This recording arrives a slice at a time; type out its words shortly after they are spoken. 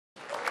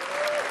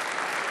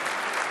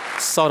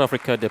South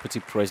Africa Deputy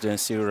President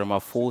Cyril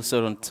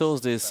Ramaphosa on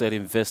Thursday said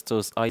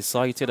investors are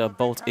excited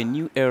about a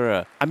new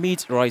era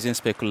amid rising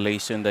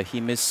speculation that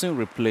he may soon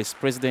replace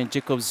President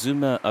Jacob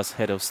Zuma as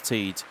head of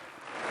state.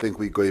 I think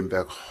we're going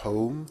back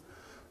home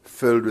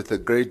filled with a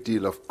great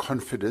deal of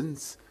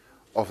confidence,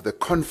 that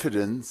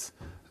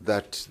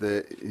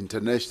the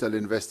international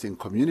investing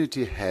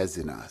community has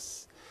in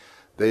us.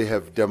 They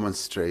have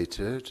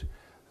demonstrated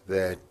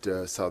that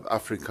South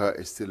Africa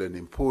is still an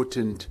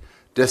important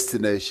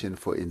destination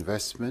for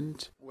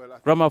investment.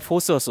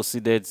 Ramaphosa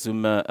succeeded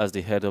Zuma as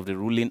the head of the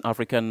ruling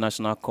African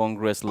National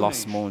Congress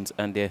last month,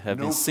 and there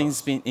have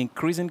since been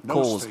increasing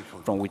calls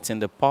from within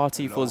the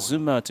party for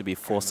Zuma to be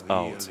forced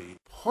out.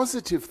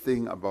 Positive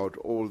thing about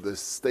all this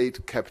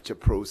state capture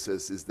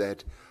process is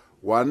that,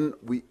 one,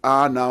 we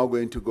are now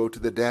going to go to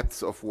the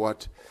depths of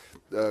what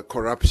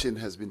corruption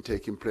has been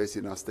taking place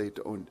in our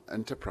state-owned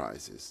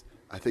enterprises.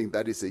 I think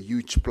that is a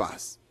huge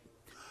plus.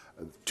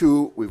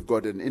 Two, we've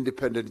got an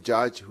independent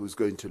judge who's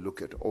going to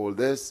look at all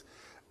this.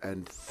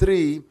 And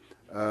three,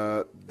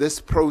 this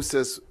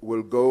process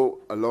will go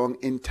along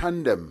in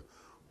tandem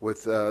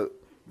with the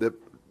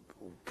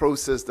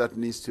process that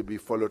needs to be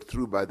followed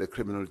through by the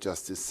criminal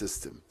justice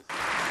system.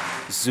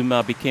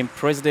 Zuma became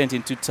president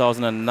in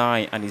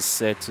 2009 and is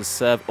set to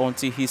serve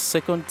until his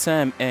second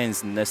term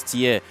ends next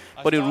year.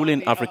 But the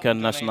ruling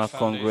African National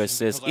Congress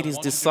says it is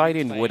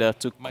deciding whether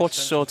to cut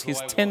short his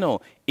tenure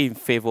in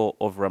favor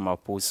of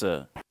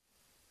Ramaphosa.